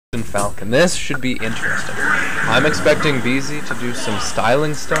and Falcon. This should be interesting. I'm expecting Beezy to do some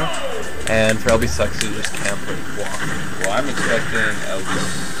styling stuff, and for LBsukzy to just camp and walk. Well, I'm expecting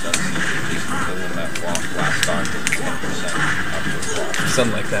LBsukzy to just kill him that walk last time with 10% of his walk.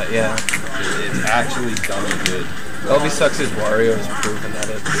 Something like that, yeah. It's actually dummy good. LBsukzy's Wario has proven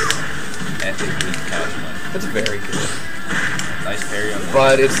that it's ethically cash money. It's very good. Nice parry on that.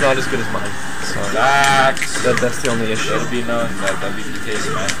 But it's not as good as mine. So that's the only issue. It'll be known that WPK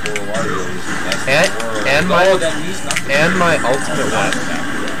Smash 4 Wario is the best in the world. And my ultimate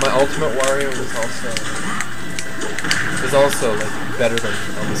Wario was also like better than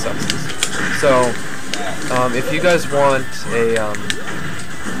LBsukzy's. So if you guys want a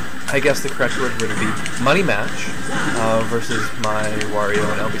I guess the correct word would be money match versus my Wario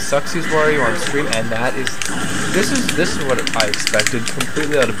and LBsukzy's Wario on stream, and that is this is what I expected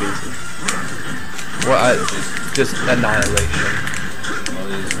completely out of Beezy. Well, just annihilation.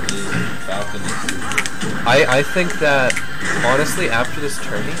 I think that honestly after this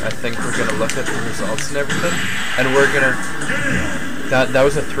tourney, I think we're gonna look at the results and everything, and we're gonna that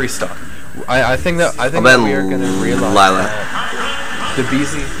was a 3-star. I think that we are gonna realize that the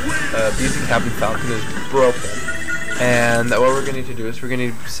Beezy Captain Falcon is broken, and that what we're going to need to do is we're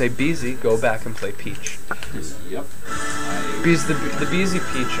going to say, Beezy, go back and play Peach. Yep. Because the Beezy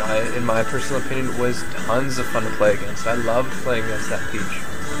Peach, in my personal opinion, was tons of fun to play against. I loved playing against that Peach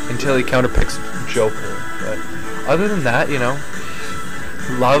until he counterpicks Joker. But other than that, you know,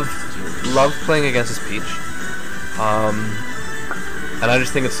 love playing against this Peach. And I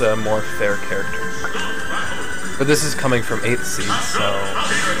just think it's a more fair character. But this is coming from 8th seed, so,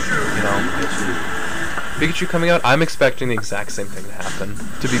 you know, Pikachu coming out, I'm expecting the exact same thing to happen.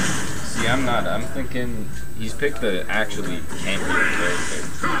 See, I'm not. I'm thinking he's picked the actually champion character.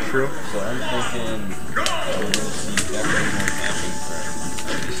 True. So I'm thinking we're going to see definitely more camping for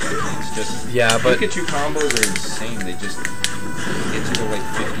it's just, yeah, but Pikachu combos are insane. They just get you to like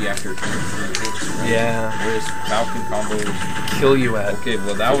 50 after 2 hits. Right? Yeah. Whereas Falcon combos kill you at. Okay,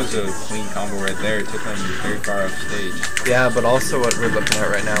 well that was a clean combo right there. It took him very far off stage. Yeah, but also what we're looking at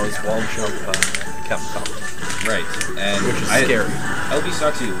right now is wall jump Captain Falcon. Right, and which is scary.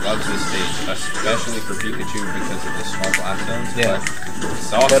 LBsukzy loves this stage, especially for Pikachu because of the small blast zones. Yeah.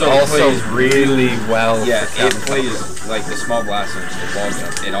 But also plays really well. Yeah, for it plays like the small blast zones, the wall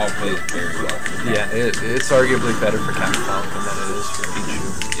jump. It all plays very well. Yeah, it's arguably better for Captain Falcon than it is for Pichu.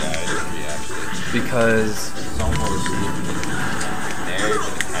 Yeah, it is actually. Because it's almost there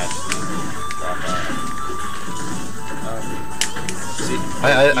to catch the drop off.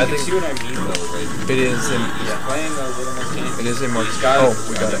 I think see what I mean though, like it is in playing a little more camp. It is in more. He's got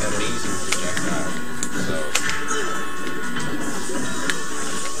we got an amazing projectile.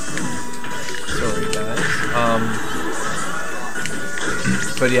 Sorry guys.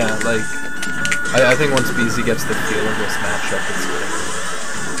 But yeah, like I think once Beezy gets the feel of this matchup,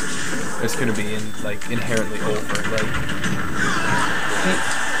 it's gonna be inherently over.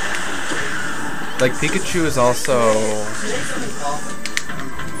 Like Pikachu is also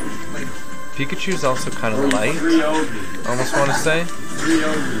kind of light, I almost want to say.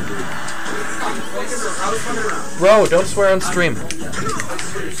 Bro, don't swear on stream.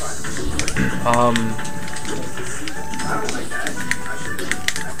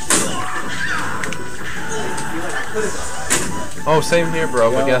 Oh, same here,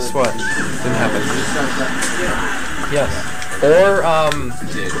 bro, but guess what? Didn't happen. Yes. Or,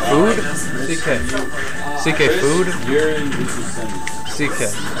 food? CK food?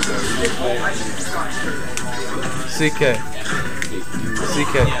 CK.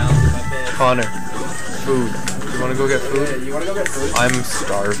 Connor. Food. You wanna go get food? You wanna go get food? I'm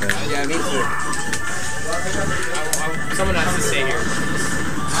starving. Yeah, me too. Someone has to stay here.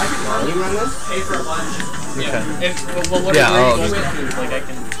 You run this? Pay for lunch. Okay. What yeah, I'll just get food. Like I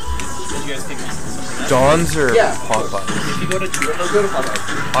can. Did you guys pick something up? Don's or yeah. Popeyes? If you go to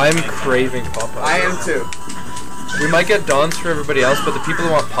Popeyes. I'm craving Popeyes. I am too. We might get Don's for everybody else, but the people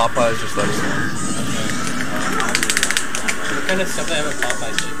who want Popeyes just let us know. What kind of stuff they have at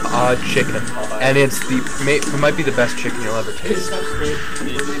Popeyes? Chicken. Popeyes. And it might be the best chicken you'll ever taste.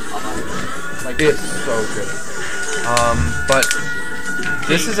 It's so good. But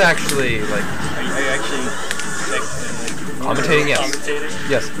this is actually like. Are you actually commentating? Yes. Commentating?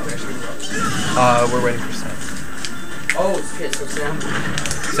 Yes. We're waiting for Sam. Oh, okay, so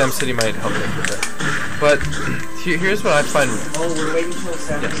Sam City might help me with it. But here's what I find. Oh, we're waiting till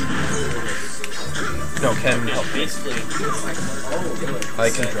Sam. Yes. No, Ken help me. Basically, I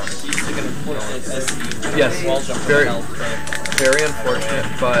can draw. he's like an unfortunate SSBU. Yes, Wall jump very, health. very unfortunate,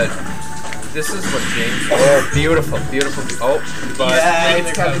 but this is what James. Oh, beautiful, beautiful. Oh, but Yeah,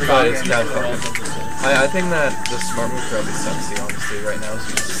 it's kind of but it's kind of I think that the smart move for LBsukzy, honestly, right now is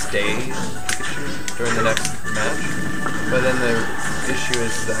to stay Pikachu during the next match. But then the issue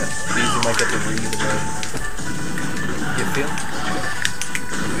is that Beezy might get the read and then you feel?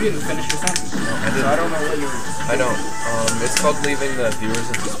 You didn't finish your sentence. No, I So didn't. I don't know what you're... I don't. It's called leaving the viewers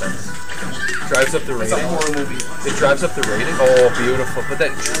in suspense. Drives up the It's a rating. horror movie. It drives up the rating. Oh, beautiful. But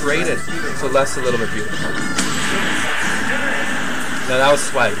then traded, so less a little bit beautiful. No, that was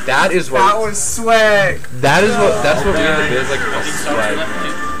swag. That is what. That was swag. That is what. That's what we have to do. Is like a swag.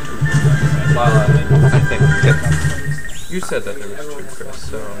 I think. You said that there was two, Chris.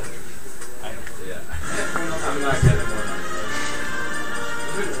 So. Yeah. I'm not getting more.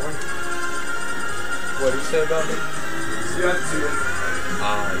 What did you say about me? You have to...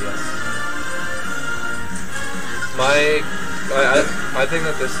 Ah, yes. I think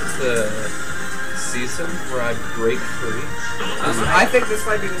that this is the season where I break free. I think this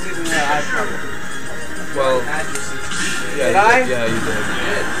might be the season that I probably... Well, Had your season. yeah, Did you I? did. Yeah, you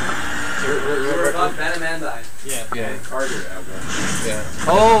did. You were about Venom and I. Yeah. Yeah, Carter album. yeah.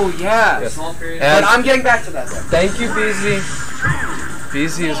 Oh, yeah. Yes. Small period. And- But I'm getting back to that then. Thank you, Beezy.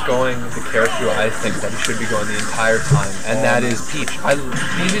 Beezy is going the character who I think that he should be going the entire time, and that is Peach.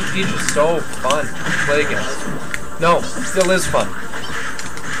 Beezy's Peach is so fun to play against. No, still is fun.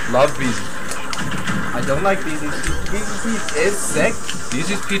 Love Beezy. I don't like Beezy's Peach. Beezy's Peach is sick.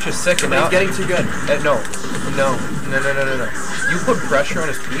 Beezy's Peach is sick, and now He's getting too good. No. You put pressure on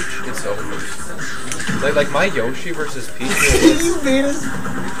his Peach, it's over. Like my Yoshi versus Peach. You beat us.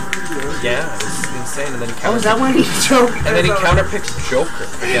 Yeah, it's insane. And then he Oh, is that when he choked? and then he counterpicks Joker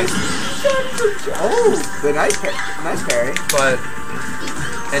against me. Oh, the nice parry. But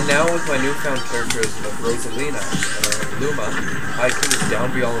and now with my newfound characters of Rosalina and Luma, I can just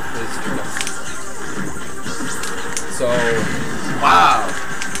down B all of his turnips. So Wow.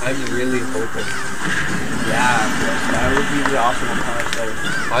 I'm really hoping. Yeah, that would be the optimal punish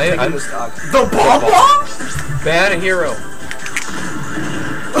there. I'm the stock. The bomb? ban a hero.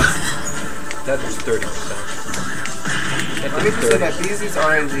 That was 30%. Let me just say that Beezy's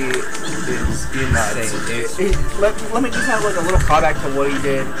RNG is insane. Let me just have like a little callback to what he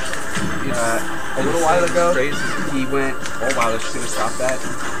did a little while ago. Crazy. He went, oh wow, let's just gonna stop that.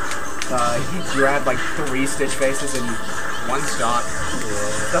 He grabbed like 3 Stitch Faces in one shot.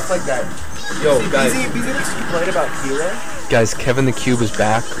 Yeah. Stuff like that. Yo, guys. Beezy thinks he played about Hero. Guys, Kevin the Cube is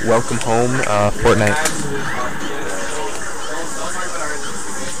back. Welcome home, Fortnite.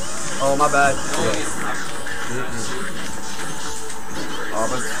 Oh, my bad. Oh,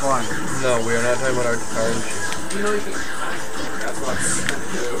 but it's fun. No, we are not talking about RNG.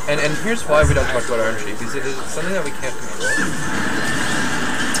 And here's why we don't talk about RNG, because it is something that we can't control.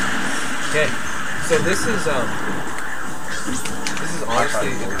 Okay, so this is honestly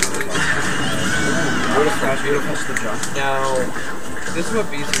beautiful. Now, this is what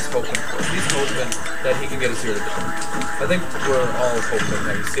Beezy's hoping for. He's hoping that he can get a 0 to death. I think we're all hoping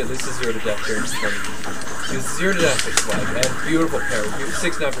that we see at least a 0 to death during this tournament. He's 0 to death is swag, and beautiful parry.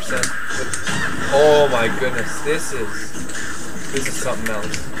 69%. Oh my goodness, this is something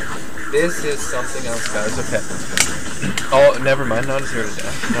else. This is something else, guys. Okay. Oh, never mind. Not a 0 to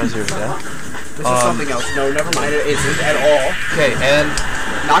death. Not a 0 to death. This is something else. No, never mind. It isn't at all. Okay, and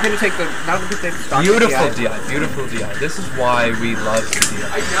Not gonna take the stock. beautiful DI. Beautiful DI. This is why we love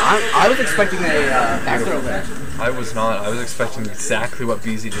DI. I was expecting a back throw there. I was not. I was expecting exactly what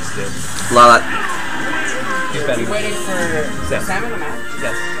Beezy just did. Love it. He's better. Waiting for Sam. Sam in the match.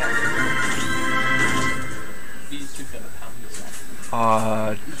 Yes. These two fit how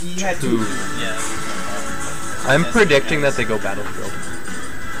many He had 2. Yeah. I'm predicting that they go Battlefield.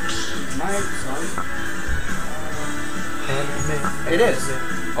 It is.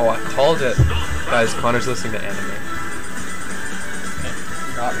 Oh, I called it. Guys, Connor's listening to anime.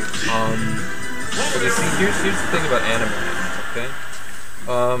 Got me. Okay, see, here's the thing about anime, okay?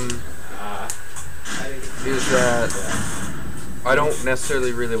 Is that I don't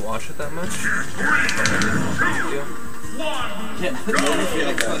necessarily really watch it that much. Yeah, the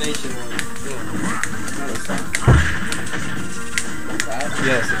explanation was.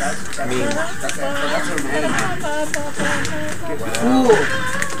 Yes, it's mean. That's an anime. Wow.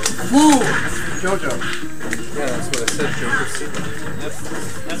 Woo! Jojo. Yeah, that's what I said, Joker.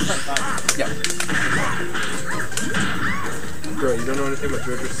 That's like that. Yep. Bro, you don't know anything about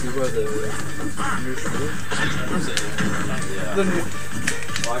Jojo Siwa, the new show? The new.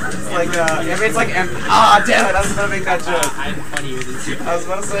 It's like, if it's like damn it, I was gonna make that joke. I'm funnier than you. I was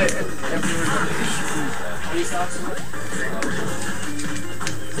about to say,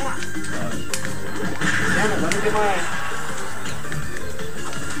 Damn it, let me get my...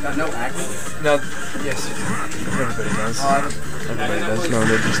 no acting? No, yes, everybody does. Everybody does. No,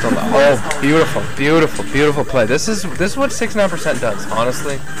 they're just allow. Oh, beautiful play. This is what 69% does.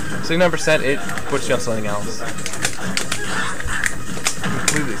 Honestly, 69% it puts you on something else.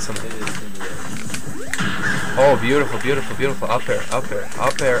 Completely something. Oh, beautiful. Up air,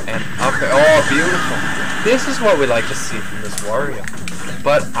 and up air. Oh, beautiful. This is what we like to see from this Wario.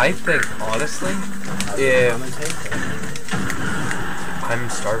 But I think honestly, I'm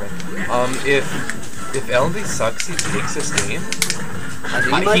starving. If LBsukzy takes this game,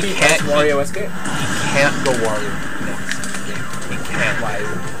 he can't Wario escape. He can't go Wario next game. He can't. Why?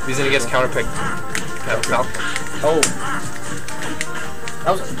 Because then he gets counterpicked. Falcon. Oh.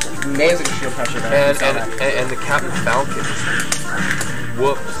 That was amazing shield pressure there. And the Captain Falcon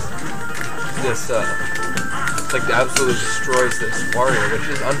whoops this like absolutely destroys this Wario, which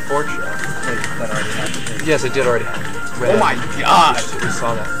is unfortunate. That already happened. Yes, it did already happen. Oh my god! We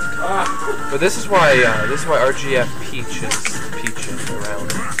saw that. But this is why RGF Peach is peaching around.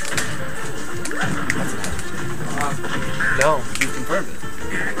 No, You confirmed it.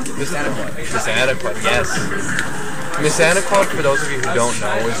 Miss Anaquad, yes. Miss Anaquad, for those of you who don't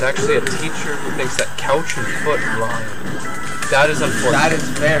know, is actually a teacher who thinks that couch and foot rhyme. That is unfortunate. That is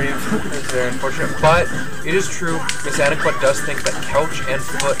very unfortunate. That is very unfortunate. But it is true, Miss Anaquad does think that couch and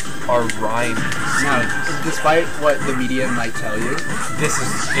foot are rhymes. Now, despite what the media might tell you, This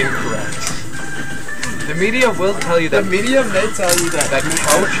is incorrect. The media will tell you that. The media may tell you that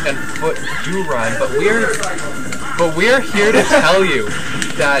couch and foot do rhyme, but we're here to tell you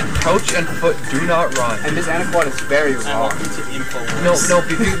that couch and foot do not rhyme. And Miss Anaquad is very wrong. No,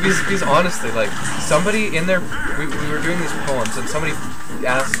 because honestly, like, somebody in there, we were doing these poems, and somebody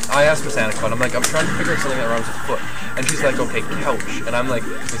I asked Miss Anaquad, I'm like, I'm trying to figure out something that rhymes with foot. And she's like, okay, couch. And I'm like,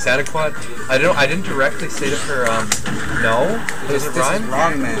 Miss Anaquad, I didn't directly say to her, no, it doesn't rhyme. This is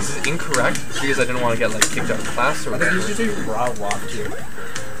wrong, man. This is incorrect, because I didn't want to get, like, kicked out of class or whatever. You should do raw walk here.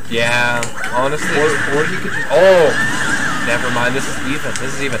 Yeah, honestly. Or you could just... Oh! Never mind, this is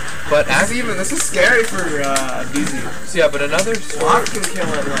even. But This is scary for Beezy. So yeah, but another story... Walk can kill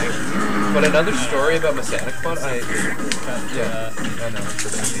it, like... But another story about Miss Anaquad,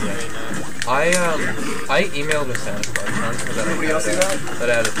 I know. I emailed Miss Anaquad that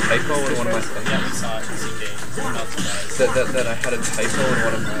I had a typo in one of my things. Yeah, we saw it. It's That I had a typo in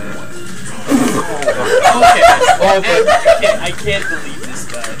one of my... Okay. I can't believe this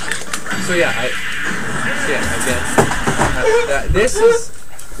guy. So yeah, again, this is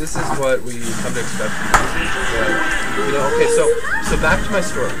what we come to expect from Beezy. Okay, so back to my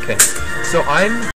story. Okay, so I'm